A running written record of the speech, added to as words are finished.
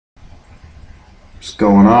What's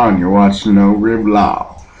going on? You're watching No Rib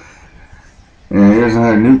Law. And here's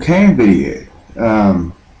another new can video.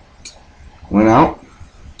 Went out,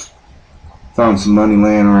 found some money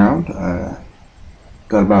laying around.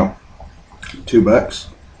 Got about $2.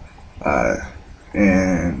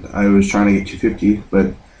 And I was trying to get $2.50,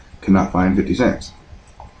 but could not find 50 cents.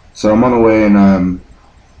 So I'm on the way, and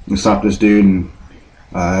I stopped this dude and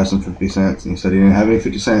had some 50 cents. And he said he didn't have any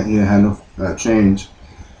 50 cents. He didn't have no change.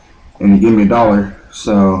 And he gave me $1.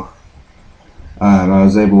 So I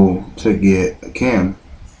was able to get a can.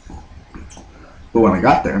 But when I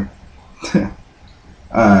got there,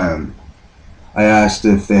 I asked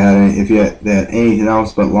if they had anything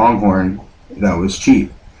else but Longhorn that was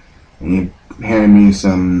cheap, and he handed me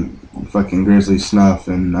some fucking Grizzly snuff,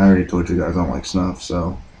 and I already told you guys I don't like snuff,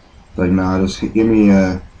 so like, nah, just give me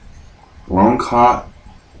a long hot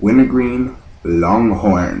Wintergreen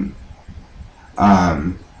Longhorn.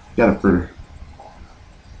 Got it for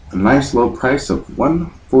a nice low price of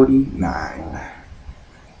 $1.49.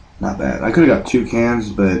 Not bad. I could have got 2 cans,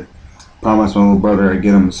 but promised my little brother I'd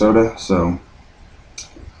get him a soda, so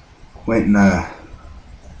went and got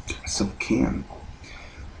some can.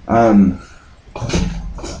 I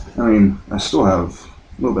mean, I still have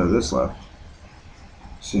a little bit of this left.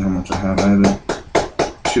 See how much I have. I haven't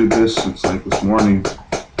chewed this since like this morning.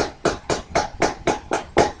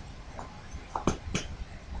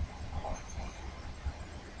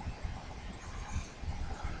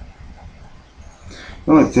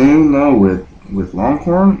 The only thing though with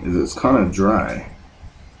Longhorn is it's kind of dry.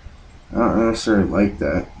 I don't necessarily like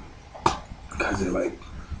that because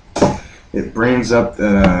it brings up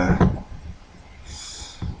that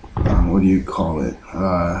what do you call it?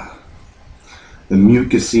 The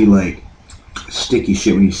mucusy, like sticky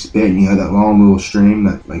shit when you spit, and you have that long little stream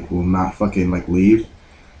that like will not fucking like leave.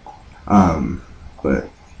 But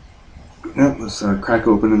yeah, let's crack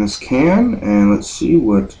open in this can and let's see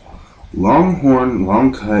what Longhorn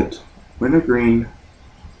long cut Wintergreen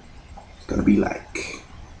is gonna be like.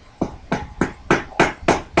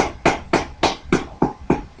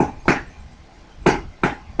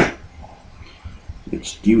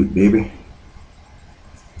 Let's do it, baby.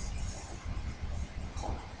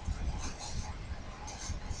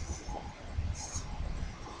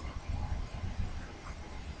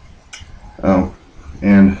 Oh,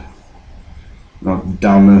 and I'll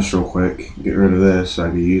down this real quick, get rid of this so I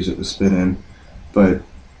can use it to spit in. But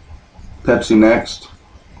Pepsi Next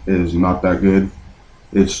is not that good.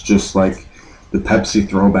 It's just like the Pepsi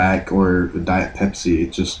throwback or the Diet Pepsi.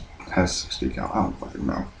 It just has 60 cal. I don't fucking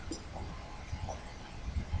know.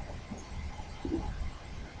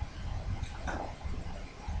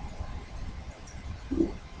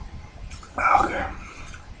 Okay.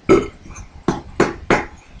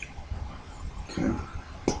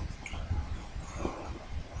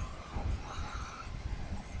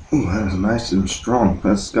 Ooh, that is nice and strong.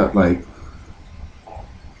 That's got like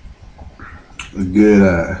a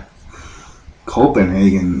good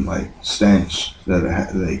Copenhagen like stench that it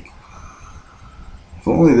had, like, if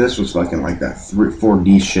only this was fucking like that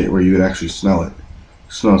 4D shit where you would actually smell it.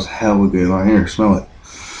 It smells hella good. On here, smell it.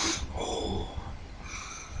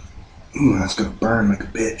 Ooh, that's gonna burn like a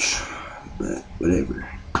bitch. But whatever.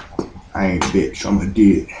 I ain't a bitch. I'm a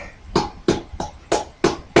dude.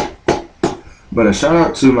 But a shout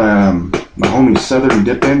out to my my homie Southern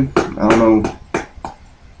Dippin'. I don't know.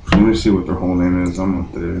 Let me see what their whole name is. I don't know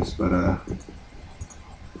what it is, but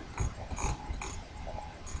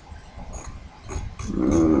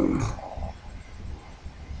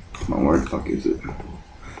come on, where the fuck is it?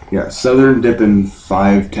 Yeah, Southern Dippin'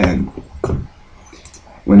 510.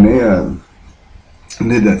 When they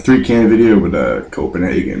did that 3-can video with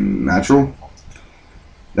Copenhagen Natural,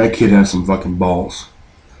 that kid has some fucking balls.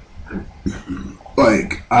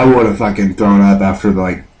 Like, I would have fucking thrown up after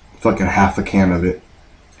like fucking half a can of it.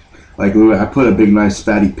 Like, I put a big nice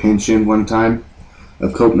fatty pinch in one time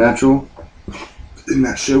of Coke Natural, and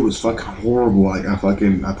that shit was fucking horrible. Like, I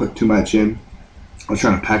put too much in. I was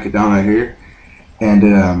trying to pack it down right here, and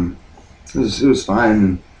it was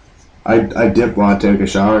fine. And I dip while I take a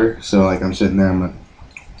shower, so like I'm sitting there, I'm like,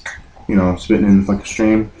 you know, spitting in the fucking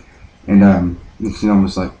stream, and I'm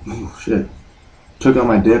just like, oh shit. Took out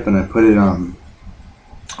my dip and I put it on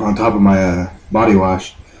top of my body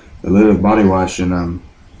wash, the lid of the body wash, and I'm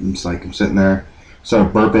sitting there,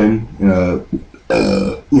 started burping,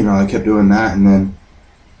 you know, I kept doing that, and then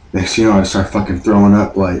next thing you know, I start fucking throwing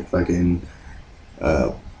up like fucking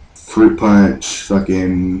fruit punch,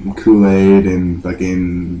 fucking Kool-Aid, and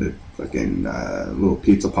fucking little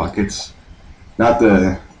pizza pockets, not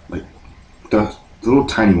the like the little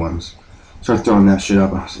tiny ones. Started throwing that shit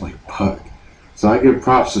up, and I was like, fuck. So I give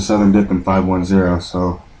props to Southern Dippin' 510.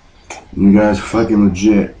 So you guys are fucking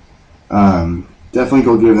legit. Definitely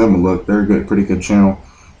go give them a look. They're a good, pretty good channel.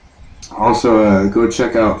 Also, go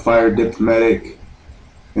check out Fire Dipped Medic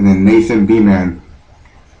and then Nathan B-Man.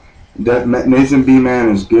 Nathan B-Man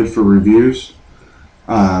is good for reviews.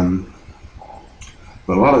 But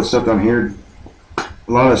a lot of the stuff down here,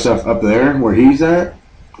 a lot of the stuff up there where he's at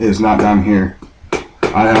is not down here.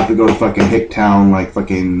 I have to go to fucking Hicktown, like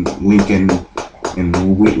fucking Lincoln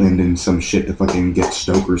and Wheatland and some shit to fucking get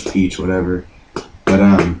Stoker's Peach, whatever. But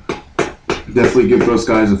definitely give those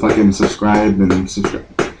guys a fucking subscribe and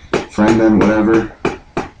friend them, whatever.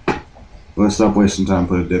 Let's stop wasting time.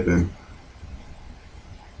 Put a dip in.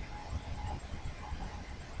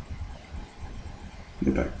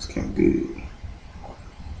 Get back this can't be.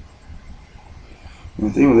 And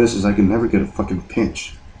the thing with this is I can never get a fucking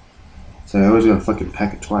pinch. So I always gotta fucking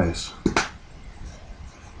pack it twice.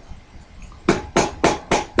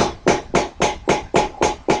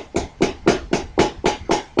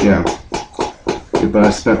 Yeah. But I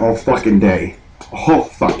spent all fucking day,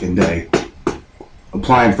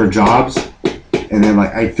 applying for jobs, and then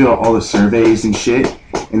like I'd fill out all the surveys and shit,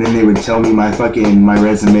 and then they would tell me my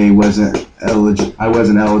resume wasn't eligible. I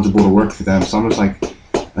wasn't eligible to work for them. So I'm just like,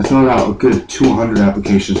 I filled out a good 200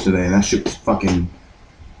 applications today, and that shit was fucking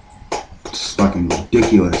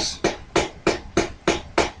ridiculous.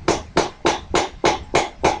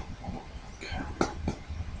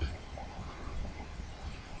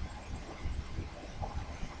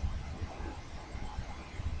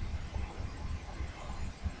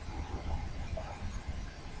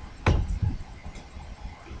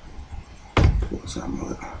 What's that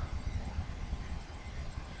mother?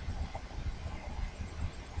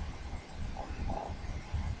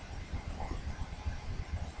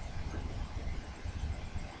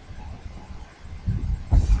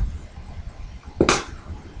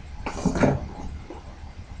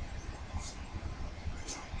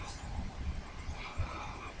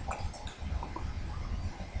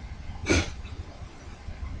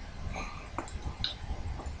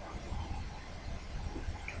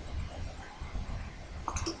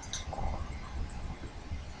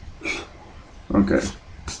 Okay.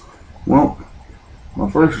 Well, my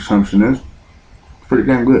first assumption is it's pretty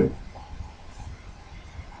damn good.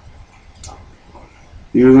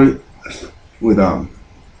 Usually with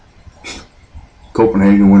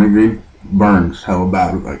Copenhagen Wintergreen, burns hella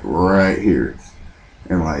bad, like right here,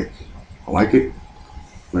 and like I like it,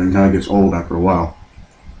 but it kind of gets old after a while.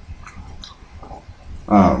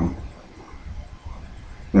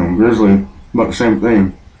 Grizzly, about the same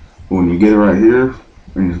thing. But when you get it right here,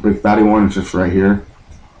 and this big fatty one, it's just right here,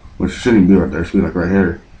 which shouldn't be right there. It should be like right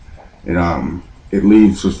here. It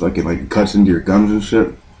leaves just like it cuts into your gums and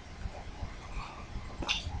shit.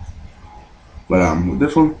 But with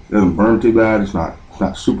this one, it doesn't burn too bad. It's not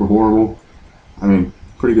super horrible. I mean,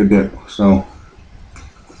 pretty good dip. So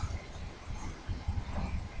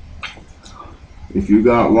if you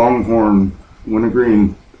got Longhorn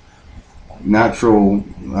Wintergreen natural,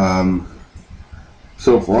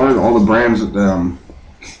 so far all the brands that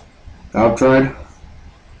I've tried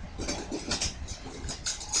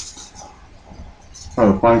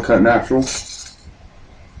are the fine cut natural,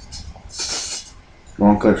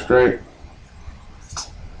 long cut straight,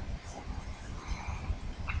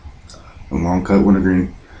 and long cut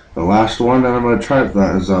wintergreen. The last one that I'm going to try for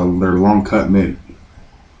that is their long cut mint.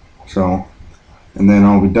 So, and then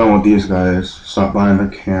I'll be done with these guys, stop buying their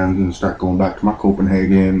cans and start going back to my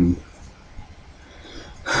Copenhagen,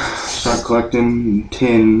 start collecting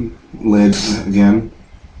tin lids again.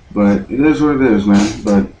 But it is what it is, man.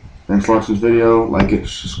 But thanks for watching this video. Like it,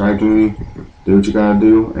 subscribe to me, do what you gotta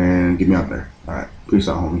do, and get me out there. Alright, peace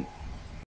out, homie.